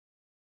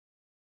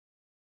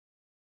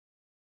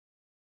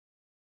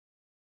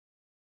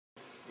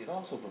it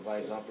also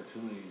provides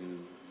opportunity to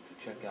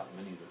check out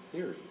many of the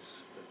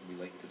theories that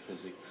relate to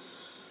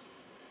physics.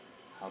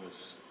 How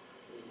does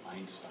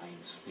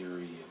Einstein's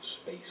theory of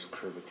space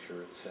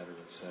curvature, et cetera,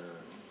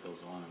 and it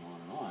goes on and on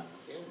and on.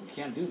 Yeah. We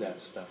can't do that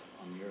stuff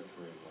on the Earth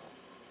very well.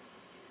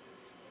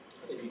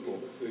 People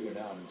figure it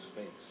out in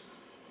space.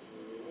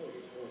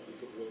 You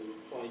could really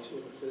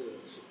fine-tune the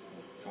physics.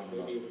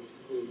 Maybe even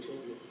completely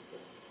change it.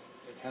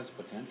 It has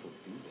potential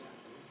to do that.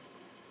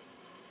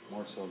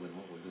 More so than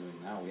what we're doing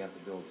now. We have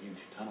to build huge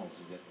tunnels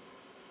to get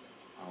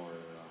our,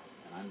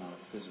 and I'm not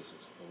a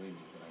physicist, believe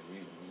me, but I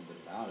read a little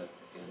bit about it,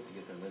 and to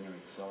get their linear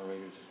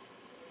accelerators,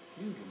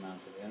 huge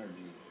amounts of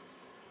energy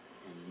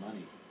and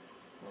money.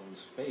 Well, in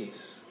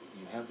space,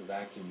 you have the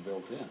vacuum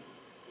built in.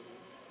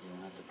 You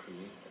don't have to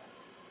create that.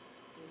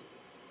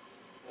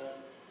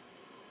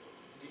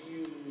 Do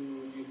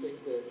you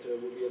think that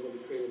we'll be able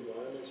to create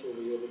environments where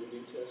we'll be able to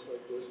do tests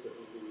like this that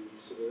will be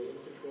civilian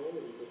controlled,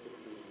 or do you think it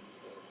will be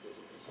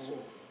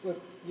business? But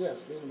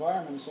yes, the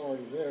environment's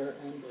already there,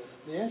 and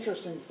the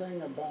interesting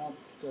thing about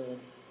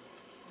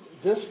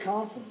this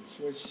conference,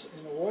 which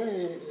in a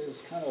way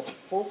is kind of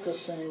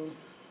focusing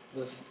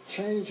this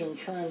change in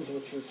trends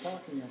which you're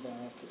talking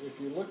about, if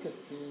you look at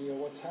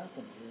what's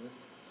happened here,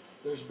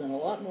 there's been a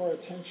lot more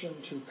attention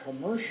to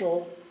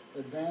commercial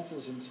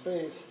advances in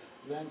space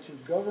than to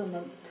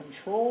government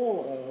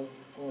control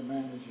of or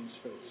managing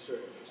space. Sure.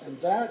 And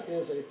that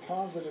is a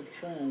positive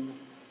trend,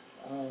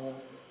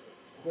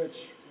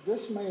 which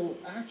this may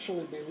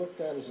actually be looked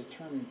at as a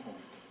turning point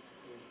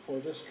for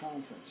this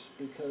conference,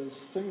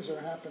 because things are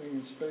happening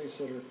in space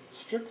that are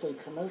strictly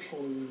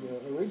commercially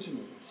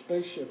originated.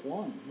 Spaceship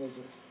One was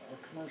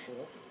a commercial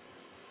effort.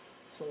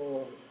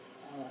 So,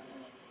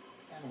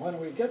 and when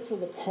we get to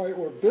the point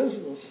where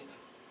business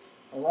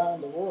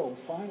around the world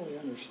finally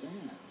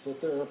understands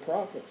that there are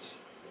profits,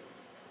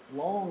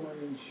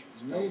 long-range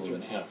major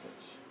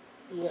profits.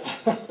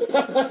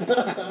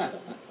 Yeah.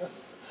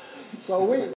 So